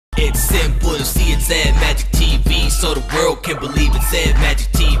It's simple to see it's at Magic TV, so the world can believe it's at Magic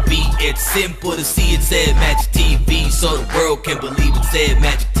TV. It's simple to see it's at Magic TV, so the world can believe it's at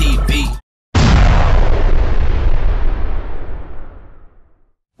Magic TV.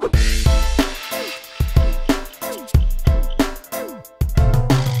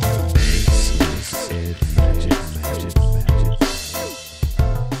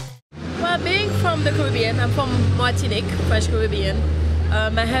 Well, being from the Caribbean, I'm from Martinique, French Caribbean.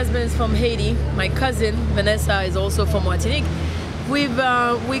 My husband is from Haiti. My cousin Vanessa is also from Martinique. We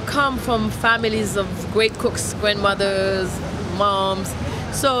come from families of great cooks, grandmothers, moms.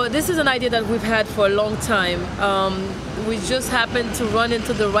 So this is an idea that we've had for a long time. We just happened to run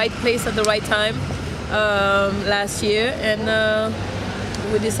into the right place at the right time last year, and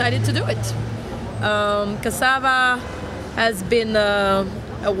we decided to do it. Kassava has been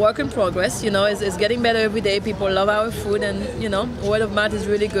a work in progress, you know. It's getting better every day. People love our food, and you know, word of mouth is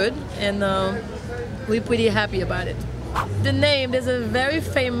really good, and we're pretty happy about it. The name, there's a very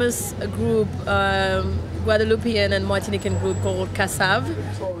famous group, Guadeloupean and Martinican group called Kassava.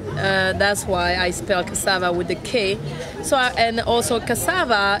 That's why I spell cassava with the K. So, and also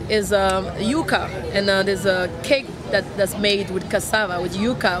cassava is yuca, and there's a cake that's made with cassava, with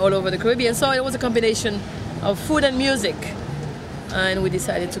yuca, all over the Caribbean. So it was a combination of food and music. And we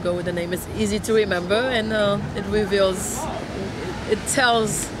decided to go with the name. It's easy to remember, and it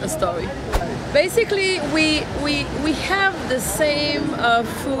tells a story. Basically, we have the same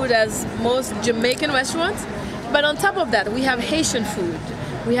food as most Jamaican restaurants, but on top of that, we have Haitian food.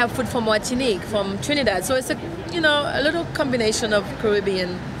 We have food from Martinique, from Trinidad. So it's a little combination of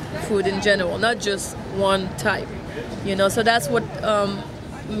Caribbean food in general, not just one type. So that's what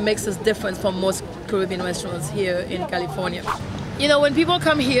makes us different from most Caribbean restaurants here in California. When people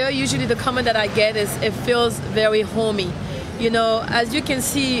come here, usually the comment that I get is it feels very homey. As you can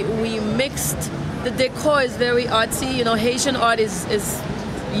see, we mixed, the decor is very artsy. Haitian art is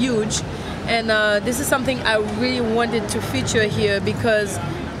huge. And this is something I really wanted to feature here because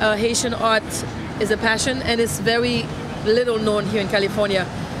Haitian art is a passion, and it's very little known here in California.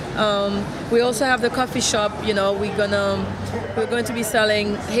 We also have the coffee shop. We're going to be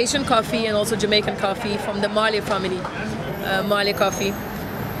selling Haitian coffee and also Jamaican coffee from the Marley family, Marley Coffee.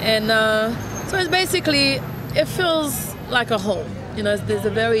 And so it's basically, it feels like a home. There's a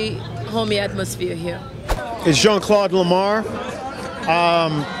very homey atmosphere here. It's Jean-Claude Lamar.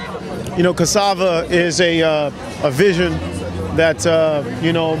 Kassava is a vision that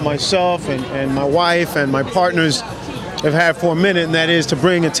myself and my wife and my partners have had for a minute, and that is to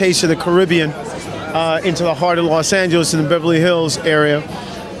bring a taste of the Caribbean into the heart of Los Angeles in the Beverly Hills area.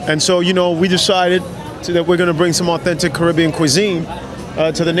 And so, we decided that we're going to bring some authentic Caribbean cuisine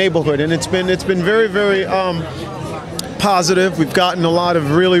to the neighborhood, and it's been very, very positive. We've gotten a lot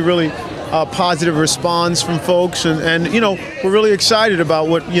of really positive response from folks, and we're really excited about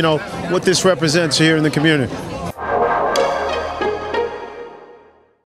what this represents here in the community.